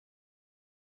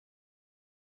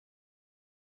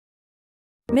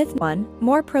Myth 1.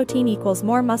 More protein equals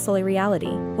more muscle. A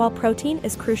reality. While protein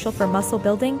is crucial for muscle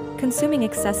building, consuming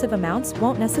excessive amounts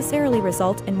won't necessarily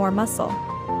result in more muscle.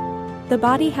 The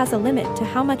body has a limit to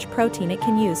how much protein it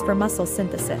can use for muscle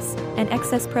synthesis, and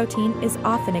excess protein is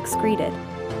often excreted.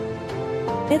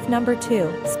 Myth number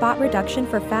 2. Spot reduction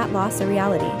for fat loss. A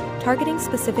reality. Targeting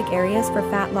specific areas for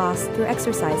fat loss through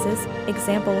exercises,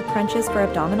 example crunches for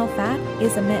abdominal fat,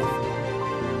 is a myth.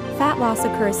 Fat loss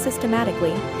occurs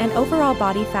systematically, and overall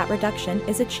body fat reduction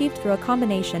is achieved through a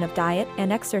combination of diet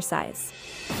and exercise.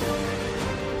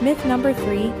 Myth number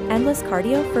 3. Endless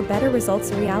cardio for better results.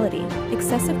 A reality.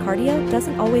 Excessive cardio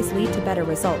doesn't always lead to better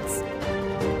results.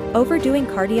 Overdoing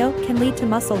cardio can lead to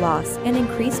muscle loss and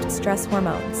increased stress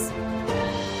hormones.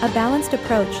 A balanced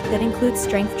approach that includes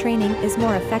strength training is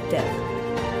more effective.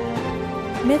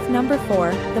 Myth number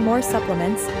 4. The more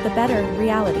supplements, the better.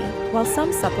 Reality. While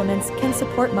some supplements can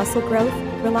support muscle growth,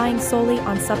 relying solely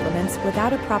on supplements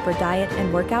without a proper diet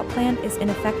and workout plan is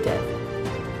ineffective.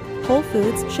 Whole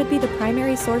foods should be the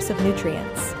primary source of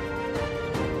nutrients.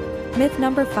 Myth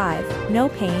number 5. No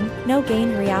pain, no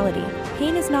gain. Reality.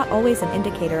 Pain is not always an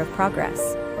indicator of progress.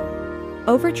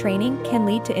 Overtraining can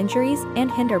lead to injuries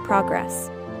and hinder progress.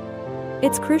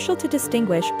 It's crucial to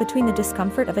distinguish between the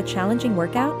discomfort of a challenging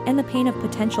workout and the pain of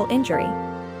potential injury.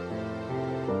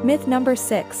 Myth number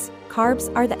 6.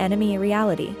 Carbs are the enemy. A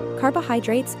reality.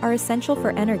 Carbohydrates are essential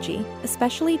for energy,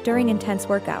 especially during intense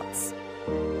workouts.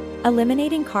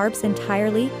 Eliminating carbs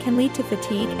entirely can lead to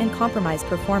fatigue and compromise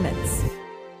performance.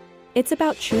 It's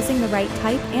about choosing the right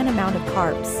type and amount of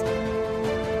carbs.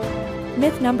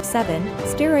 Myth number 7.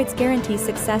 Steroids guarantee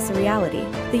success. A reality.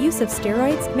 The use of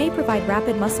steroids may provide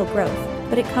rapid muscle growth,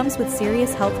 but it comes with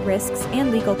serious health risks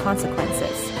and legal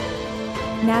consequences.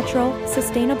 Natural,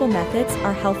 sustainable methods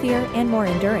are healthier and more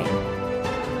enduring.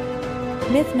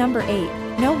 Myth number 8.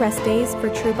 No rest days for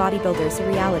true bodybuilders. A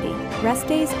reality. Rest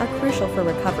days are crucial for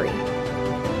recovery.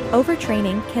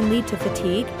 Overtraining can lead to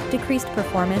fatigue, decreased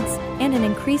performance, and an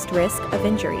increased risk of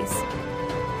injuries.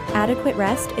 Adequate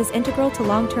rest is integral to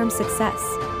long-term success.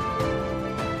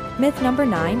 Myth number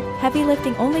 9. Heavy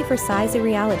lifting only for size. A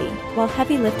reality. While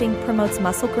heavy lifting promotes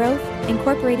muscle growth,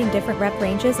 incorporating different rep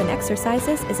ranges and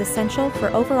exercises is essential for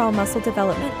overall muscle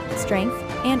development, strength,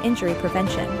 and injury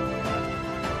prevention.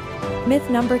 Myth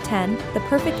number 10. The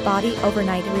perfect body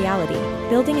overnight. A reality.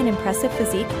 Building an impressive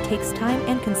physique takes time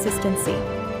and consistency.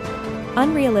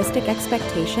 Unrealistic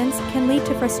expectations can lead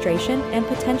to frustration and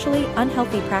potentially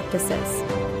unhealthy practices.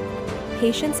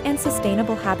 Patience and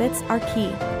sustainable habits are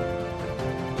key.